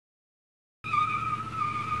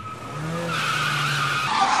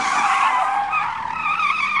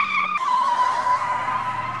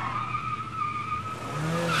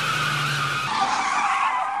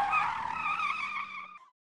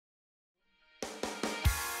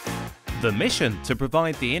The mission to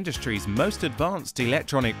provide the industry's most advanced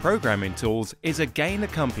electronic programming tools is again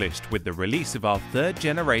accomplished with the release of our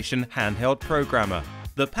third-generation handheld programmer,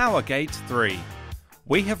 the Powergate3.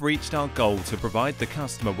 We have reached our goal to provide the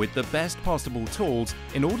customer with the best possible tools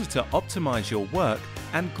in order to optimize your work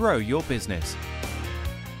and grow your business.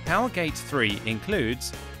 Powergate3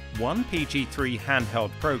 includes one PG3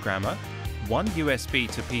 handheld programmer, one USB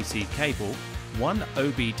to PC cable, one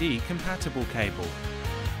OBD compatible cable.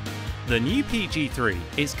 The new PG3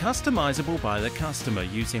 is customizable by the customer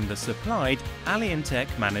using the supplied Alientech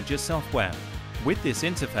Manager software. With this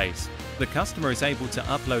interface, the customer is able to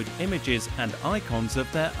upload images and icons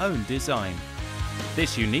of their own design.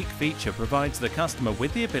 This unique feature provides the customer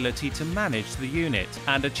with the ability to manage the unit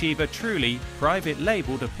and achieve a truly private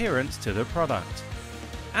labeled appearance to the product.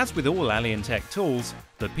 As with all Alientech tools,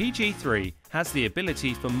 the PG3 has the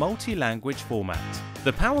ability for multi-language format.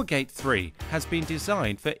 The Powergate3 has been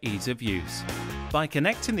designed for ease of use. By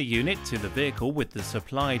connecting the unit to the vehicle with the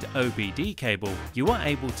supplied OBD cable, you are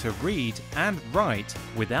able to read and write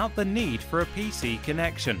without the need for a PC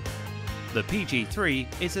connection. The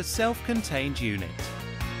PG3 is a self-contained unit.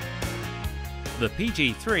 The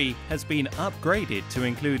PG3 has been upgraded to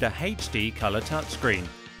include a HD color touchscreen,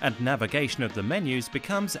 and navigation of the menus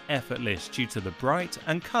becomes effortless due to the bright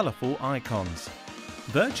and colourful icons.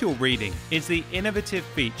 Virtual reading is the innovative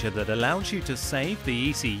feature that allows you to save the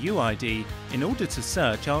ECU ID in order to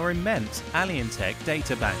search our immense Alientech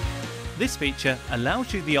databank. This feature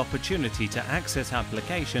allows you the opportunity to access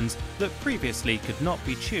applications that previously could not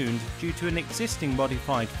be tuned due to an existing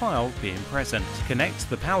modified file being present. Connect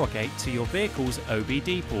the Powergate to your vehicle's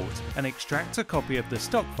OBD port and extract a copy of the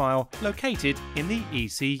stock file located in the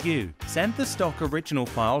ECU. Send the stock original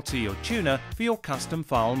file to your tuner for your custom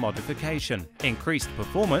file modification. Increased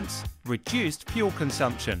performance, reduced fuel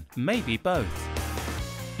consumption, maybe both.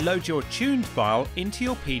 Load your tuned file into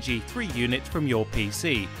your PG3 unit from your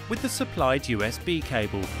PC with the supplied USB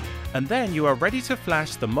cable, and then you are ready to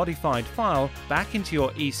flash the modified file back into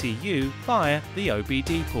your ECU via the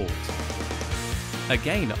OBD port.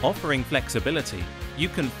 Again, offering flexibility, you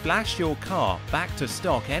can flash your car back to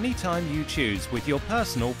stock anytime you choose with your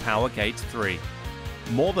personal Powergate3.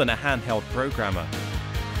 More than a handheld programmer,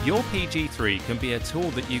 your PG3 can be a tool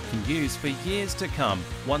that you can use for years to come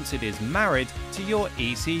once it is married to your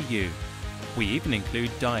ECU. We even include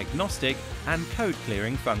diagnostic and code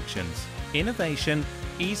clearing functions. Innovation,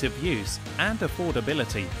 ease of use and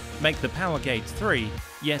affordability make the Powergate3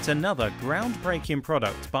 yet another groundbreaking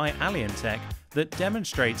product by Alientech that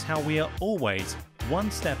demonstrates how we are always one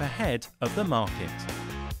step ahead of the market.